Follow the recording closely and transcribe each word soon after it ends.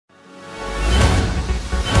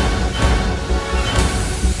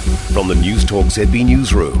From the Newstalk ZB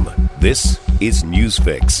Newsroom, this is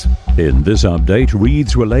Newsfix. In this update,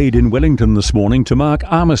 wreaths were laid in Wellington this morning to mark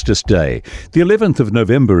Armistice Day. The 11th of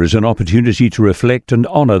November is an opportunity to reflect and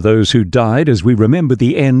honour those who died as we remember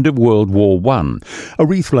the end of World War I. A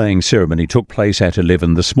wreath-laying ceremony took place at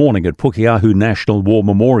 11 this morning at Pukeahu National War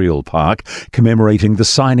Memorial Park, commemorating the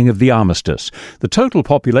signing of the armistice. The total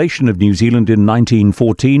population of New Zealand in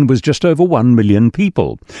 1914 was just over 1 million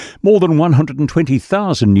people. More than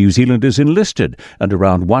 120,000 New Zealanders enlisted and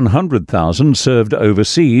around 100,000 served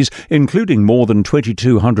overseas, including more than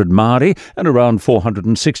 2,200 Māori and around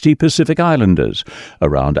 460 Pacific Islanders.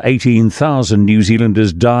 Around 18,000 New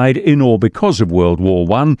Zealanders died in or because of World War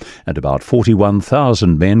I, and about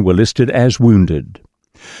 41,000 men were listed as wounded.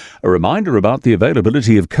 A reminder about the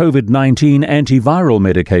availability of COVID-19 antiviral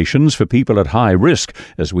medications for people at high risk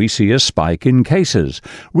as we see a spike in cases.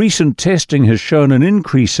 Recent testing has shown an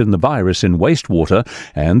increase in the virus in wastewater,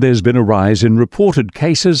 and there's been a rise in reported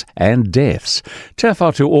cases and deaths. Te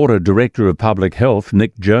Whatu Ora Director of Public Health,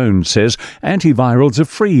 Nick Jones, says antivirals are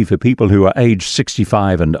free for people who are aged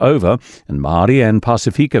 65 and over, and Māori and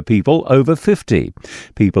Pasifika people over 50.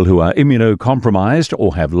 People who are immunocompromised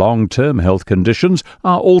or have long-term health conditions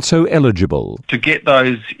are also eligible. To get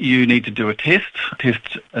those, you need to do a test.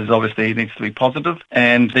 Test is obviously needs to be positive,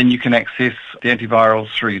 and then you can access the antivirals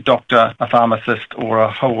through your doctor, a pharmacist or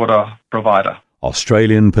a hauora provider.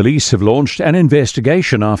 Australian police have launched an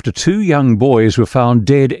investigation after 2 young boys were found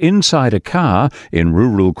dead inside a car in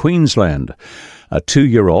rural Queensland. A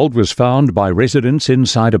 2-year-old was found by residents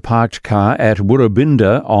inside a parked car at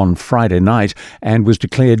Woorabinda on Friday night and was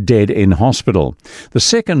declared dead in hospital. The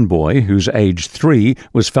second boy, who's aged 3,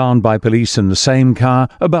 was found by police in the same car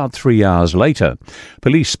about 3 hours later.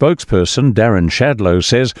 Police spokesperson Darren Shadlow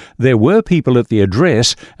says there were people at the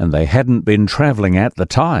address and they hadn't been travelling at the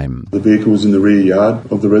time. The vehicle was in the rear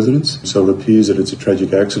yard of the residence, so it appears that it's a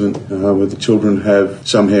tragic accident where the children have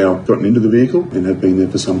somehow gotten into the vehicle and have been there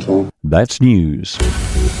for some time. That's news.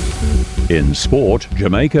 In sport,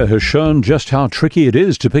 Jamaica has shown just how tricky it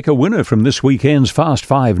is to pick a winner from this weekend's Fast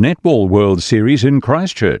 5 Netball World Series in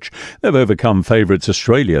Christchurch. They've overcome favourites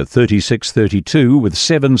Australia 36-32 with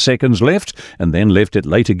 7 seconds left, and then left it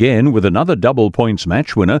late again with another double points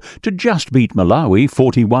match winner to just beat Malawi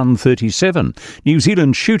 41-37. New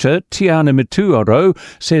Zealand shooter Tiana Mituaro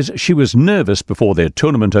says she was nervous before their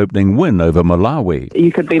tournament opening win over Malawi.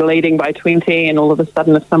 You could be leading by 20 and all of a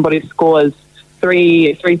sudden if somebody scores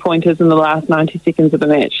three-pointers in the last 90 seconds of the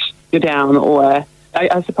match, you're down, or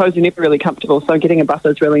I suppose you're never really comfortable, so getting a buffer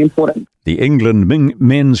is really important. The England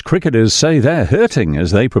men's cricketers say they're hurting as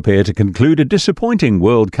they prepare to conclude a disappointing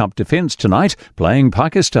World Cup defence tonight, playing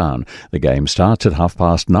Pakistan. The game starts at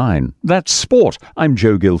 9:30. That's sport. I'm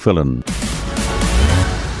Joe Gilfillan.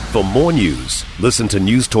 For more news, listen to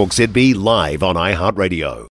Newstalk ZB live on iHeartRadio.